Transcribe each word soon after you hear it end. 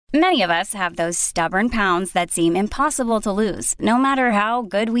Many of us have those stubborn pounds that seem impossible to lose, no matter how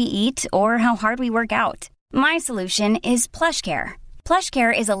good we eat or how hard we work out. My solution is PlushCare.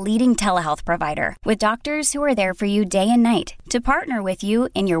 PlushCare is a leading telehealth provider with doctors who are there for you day and night to partner with you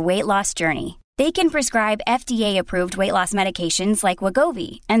in your weight loss journey. They can prescribe FDA-approved weight loss medications like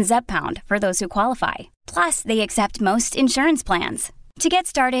Wegovy and Zepbound for those who qualify. Plus, they accept most insurance plans. To get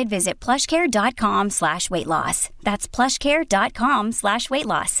started, visit plushcare.com/weight loss. That's plushcare.com/weight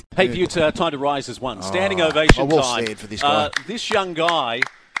loss. Hey, Butte, time to rise as one. Standing ovation well time. said for this guy. This young guy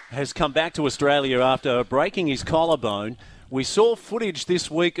has come back to Australia after breaking his collarbone. We saw footage this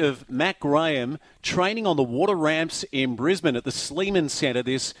week of Matt Graham training on the water ramps in Brisbane at the Sleeman Centre,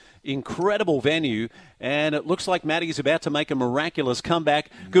 this incredible venue, and it looks like Matty's about to make a miraculous comeback.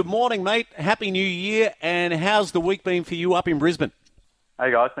 Good morning, mate. Happy New Year, and how's the week been for you up in Brisbane? Hey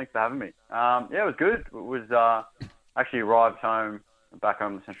guys, thanks for having me. Yeah, it was good. It was actually arrived back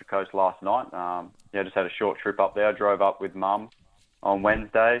home on the Central Coast last night. Just had a short trip up there. I drove up with Mum on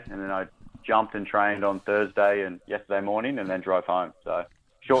Wednesday, and then I jumped and trained on Thursday and yesterday morning, and then drove home. So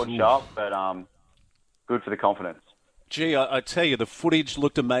short and sharp, but good for the confidence. Gee, I tell you, the footage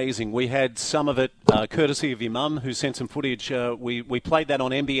looked amazing. We had some of it courtesy of your mum, who sent some footage. We played that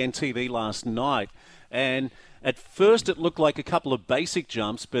on NBN TV last night, and at first it looked like a couple of basic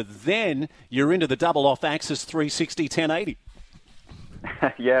jumps, but then you're into the double off-axis 360 1080.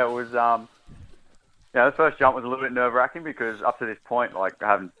 Yeah, it was. The first jump was a little bit nerve-wracking because up to this point, I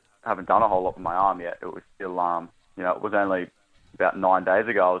haven't done a whole lot with my arm yet. It was still, it was only about 9 days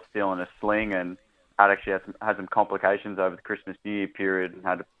ago. I was still in a sling and had some complications over the Christmas New Year period and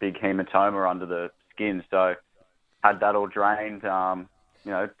had a big hematoma under the skin. So had that all drained,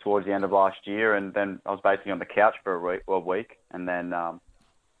 towards the end of last year, and then I was basically on the couch for a week, and then all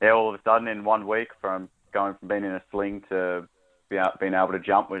of a sudden in 1 week, from going from being in a sling to being able to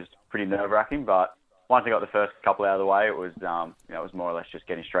jump was pretty nerve-wracking. But once I got the first couple out of the way, it was it was more or less just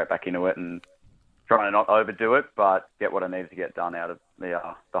getting straight back into it and trying to not overdo it, but get what I needed to get done out of the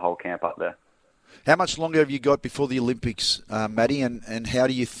whole camp up there. How much longer have you got before the Olympics, Matty, and how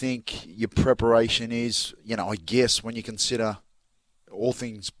do you think your preparation is, I guess when you consider all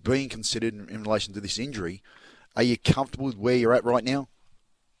things being considered in relation to this injury, are you comfortable with where you're at right now?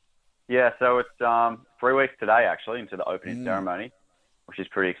 Yeah, so it's 3 weeks today, actually, into the opening ceremony, which is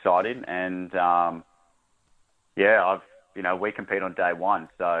pretty exciting. And, we compete on day one,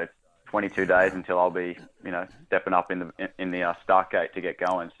 so it's 22 days until I'll be, stepping up in the start gate to get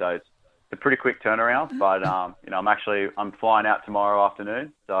going. So it's a pretty quick turnaround, but, I'm flying out tomorrow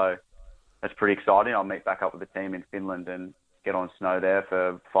afternoon, so that's pretty exciting. I'll meet back up with the team in Finland and get on snow there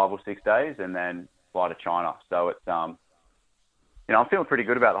for 5 or 6 days and then fly to China. So it's, I'm feeling pretty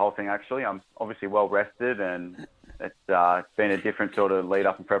good about the whole thing, actually. I'm obviously well rested, and it's been a different sort of lead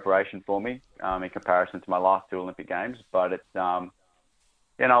up and preparation for me in comparison to my last 2 Olympic Games. But it's, I've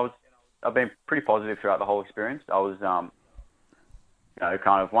been pretty positive throughout the whole experience. I was,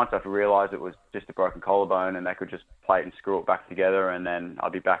 once I realised it was just a broken collarbone and they could just plate and screw it back together and then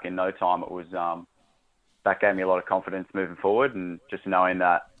I'd be back in no time, it was, that gave me a lot of confidence moving forward, and just knowing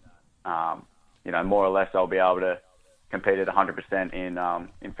that, more or less I'll be able to compete at 100%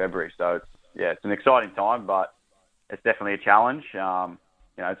 in February. So it's an exciting time, but it's definitely a challenge.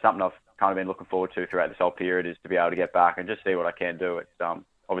 It's something I've kind of been looking forward to throughout this whole period, is to be able to get back and just see what I can do. It's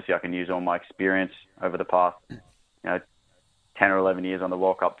obviously I can use all my experience over the past 10 or 11 years on the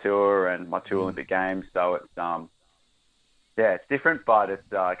World Cup tour and my 2 Olympic Games. So it's it's different, but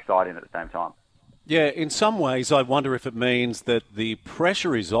it's exciting at the same time. Yeah, in some ways, I wonder if it means that the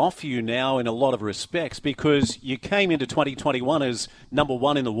pressure is off you now in a lot of respects, because you came into 2021 as number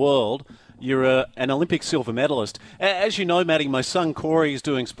 1 in the world. You're an Olympic silver medalist. As you know, Matty, my son Corey is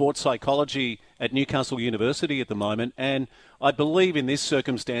doing sports psychology at Newcastle University at the moment, and I believe in this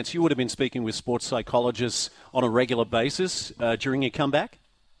circumstance you would have been speaking with sports psychologists on a regular basis during your comeback?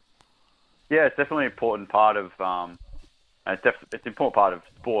 Yeah, it's definitely an important part of it's an important part of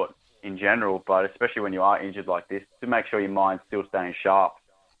sport in general, but especially when you are injured like this, to make sure your mind's still staying sharp.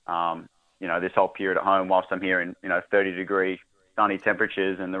 This whole period at home, whilst I'm here in 30-degree sunny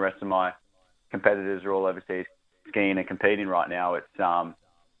temperatures, and the rest of my competitors are all overseas skiing and competing right now, it's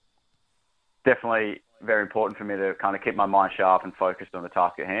definitely very important for me to kind of keep my mind sharp and focused on the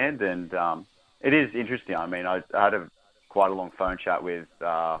task at hand. And it is interesting. I mean, I had quite a long phone chat with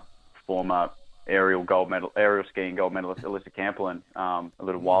former aerial skiing gold medalist Alyssa Camplin a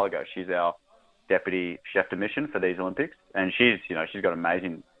little while ago. She's our deputy chef de mission for these Olympics, and she's got an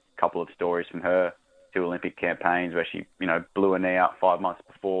amazing couple of stories from her 2 Olympic campaigns where she blew her knee out 5 months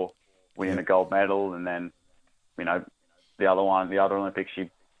before winning a gold medal, and then the other Olympics she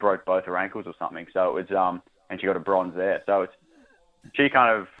broke both her ankles or something. So it was, and she got a bronze there. So she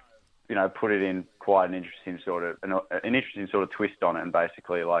kind of, put it in quite an interesting sort of twist on it. And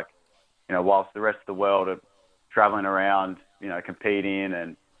basically, like, whilst the rest of the world are traveling around, competing,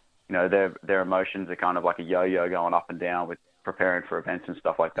 and their emotions are kind of like a yo-yo going up and down with preparing for events and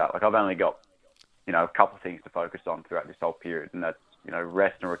stuff like that. Like, I've only got a couple of things to focus on throughout this whole period, and that's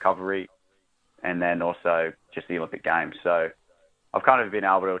rest and recovery, and then also just the Olympic Games. So I've kind of been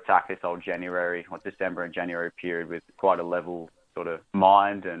able to attack this whole December and January period with quite a level sort of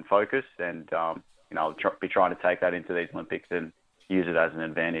mind and focus, and I'll be trying to take that into these Olympics and use it as an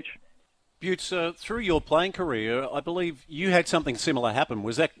advantage. Butts, through your playing career, I believe you had something similar happen.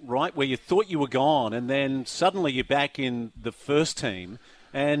 Was that right, where you thought you were gone and then suddenly you're back in the first team?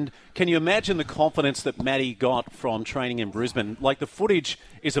 And can you imagine the confidence that Maddie got from training in Brisbane? Like, the footage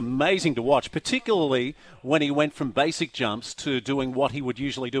is amazing to watch, particularly when he went from basic jumps to doing what he would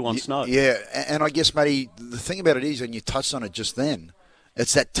usually do on snow. Yeah, and I guess, Maddie, the thing about it is, and you touched on it just then,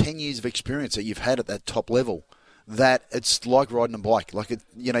 it's that 10 years of experience that you've had at that top level, that it's like riding a bike. Like,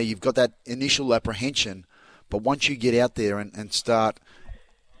 you've got that initial apprehension, but once you get out there and start,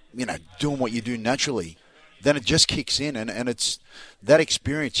 doing what you do naturally, then it just kicks in, and it's that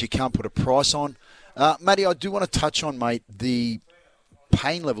experience you can't put a price on. Matty, I do want to touch on, mate, the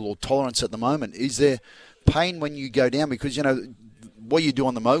pain level or tolerance at the moment. Is there pain when you go down? Because, what you do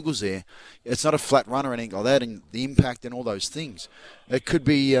on the moguls there, it's not a flat run or anything like that, and the impact and all those things. It could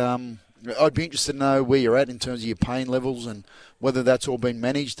be, I'd be interested to know where you're at in terms of your pain levels and whether that's all been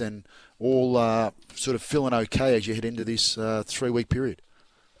managed and all sort of feeling okay as you head into this 3-week period.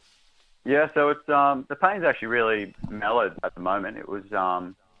 Yeah, so it's the pain's actually really mellowed at the moment. It was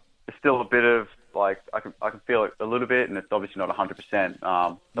it's still a bit of, like, I can feel it a little bit, and it's obviously not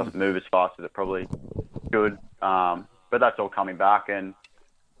 100%. Doesn't move as fast as it probably should, but that's all coming back. And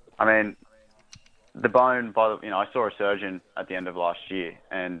I mean, the bone, I saw a surgeon at the end of last year,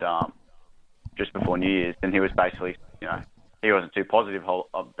 and just before New Year's, and he was basically, he wasn't too positive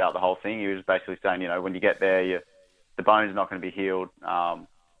about the whole thing. He was basically saying, when you get there, the bone's not going to be healed.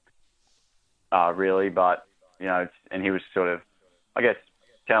 Really, but, and he was sort of, I guess,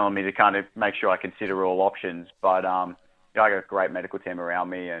 telling me to kind of make sure I consider all options. But, I got a great medical team around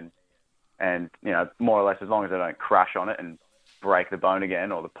me, and more or less, as long as I don't crash on it and break the bone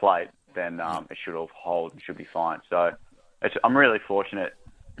again or the plate, then it should all hold and should be fine. So I'm really fortunate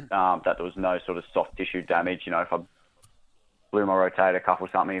that there was no sort of soft tissue damage. If I blew my rotator cuff or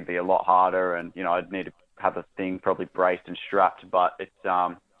something, it'd be a lot harder, and, I'd need to have the thing probably braced and strapped, but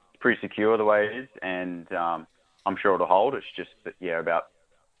it's pretty secure the way it is, and I'm sure it'll hold. It's just that, about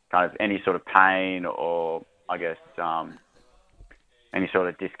kind of any sort of pain or, I guess, any sort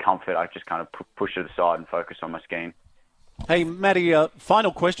of discomfort, I just kind of push it aside and focus on my skiing. Hey, Matty,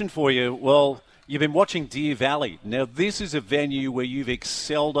 final question for you. Well, you've been watching Deer Valley. Now, this is a venue where you've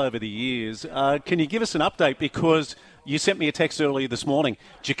excelled over the years. Can you give us an update? Because you sent me a text earlier this morning.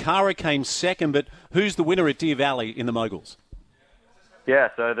 Jakara came second, but who's the winner at Deer Valley in the moguls? Yeah,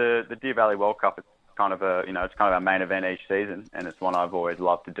 so the Deer Valley World Cup is kind of it's kind of our main event each season, and it's one I've always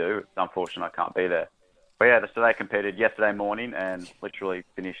loved to do. It's unfortunate I can't be there. But yeah, so they competed yesterday morning and literally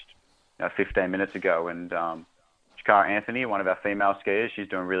finished 15 minutes ago. And Jakara Anthony, one of our female skiers, she's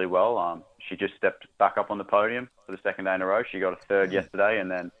doing really well. She just stepped back up on the podium for the second day in a row. She got a third yesterday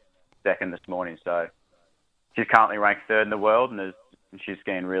and then second this morning. So she's currently ranked third in the world, and she's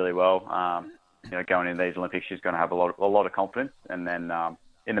skiing really well. Going into these Olympics, she's going to have a lot of confidence. And then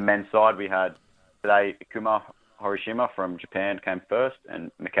in the men's side, we had today Kuma Horishima from Japan came first, and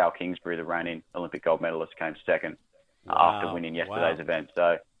Mikhail Kingsbury, the reigning Olympic gold medalist, came second after winning yesterday's event.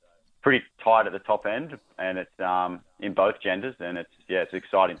 So pretty tight at the top end, and it's in both genders, and it's an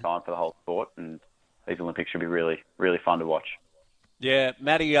exciting time for the whole sport, and these Olympics should be really, really fun to watch. Yeah,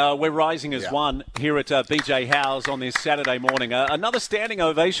 Matty, we're rising as one here at BJ Howes on this Saturday morning. Another standing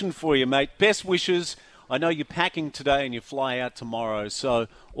ovation for you, mate. Best wishes. I know you're packing today and you fly out tomorrow, so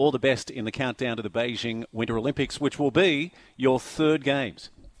all the best in the countdown to the Beijing Winter Olympics, which will be your third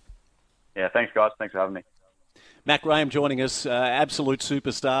games. Yeah, thanks, guys. Thanks for having me. Matt Graham joining us, absolute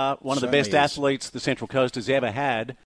superstar, one of the best athletes the Central Coast has ever had.